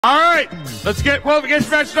right, let's get qualification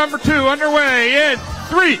match number 2 underway in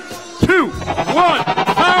 3, 2, 1,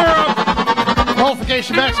 power up!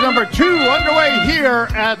 Qualification match number 2 underway here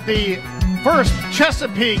at the first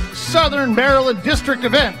Chesapeake Southern Maryland District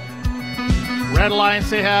event. Red Alliance,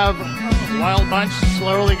 they have a wild bunch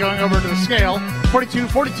slowly going over to the scale.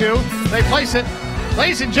 42-42, they place it.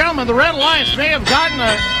 Ladies and gentlemen, the Red Alliance may have gotten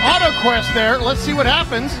an auto quest there. Let's see what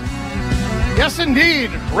happens. Yes, indeed.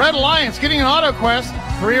 Red Alliance getting an auto quest.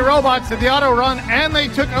 3 robots did the auto run, and they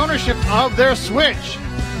took ownership of their switch.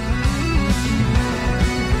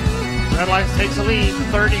 Red Alliance takes the lead,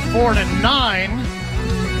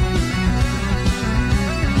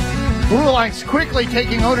 34-9. Blue Alliance quickly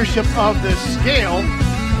taking ownership of the scale.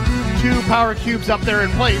 2 power cubes up there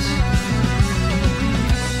in place.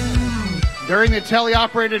 During the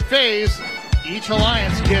teleoperated phase, each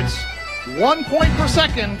alliance gets 1 point per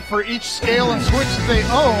second for each scale and switch that they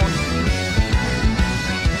own.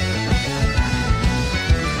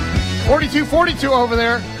 42-42 over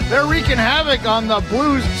there. They're wreaking havoc on the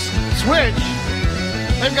Blues switch.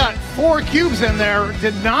 They've got 4 cubes in there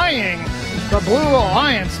denying the Blue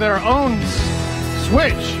Alliance their own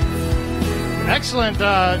switch. Excellent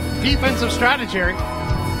defensive strategy.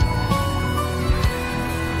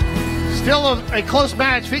 Still a close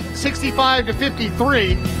match,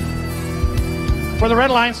 65-53. For the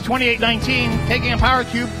Red Alliance, 28-19, taking a power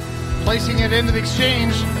cube, placing it into the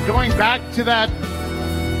exchange, going back to that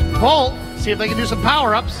vault, see if they can do some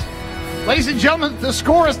power-ups. Ladies and gentlemen, the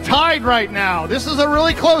score is tied right now. This is a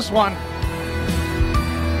really close one.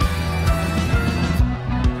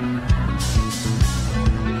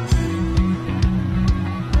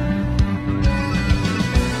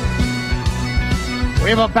 We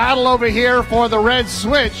have a battle over here for the red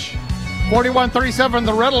switch. 41-37,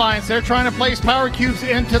 the Red Alliance. They're trying to place power cubes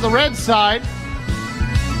into the red side.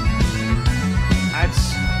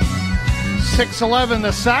 That's 6-11,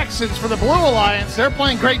 the Saxons for the Blue Alliance. They're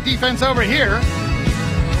playing great defense over here.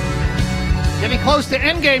 Getting close to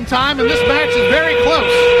endgame time, and this match is very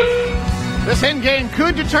close. This endgame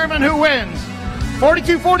could determine who wins.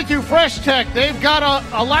 42-42, Fresh Tech. They've got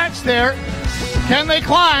a latch there. Can they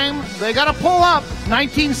climb? They got to pull up.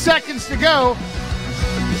 19 seconds to go.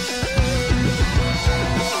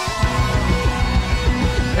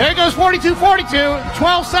 There goes 42-42.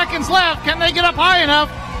 12 seconds left. Can they get up high enough?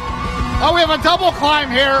 Oh, we have a double climb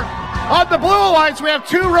here. On the Blue Alliance, we have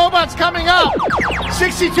 2 robots coming up.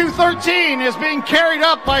 62-13 is being carried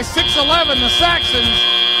up by 6-11, the Saxons.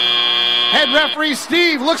 Head referee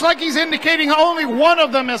Steve looks like he's indicating only one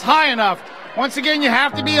of them is high enough. Once again, you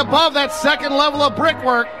have to be above that second level of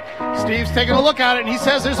brickwork. Steve's taking a look at it, and he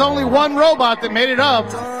says there's only 1 robot that made it up.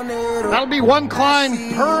 That'll be 1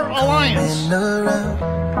 climb per alliance.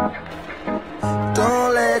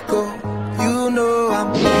 Don't let go, you know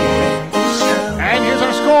I'm. And here's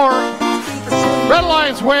our score. Red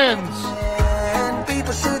Alliance wins.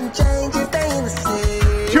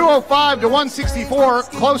 205-164.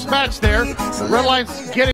 Close match there. Red Alliance getting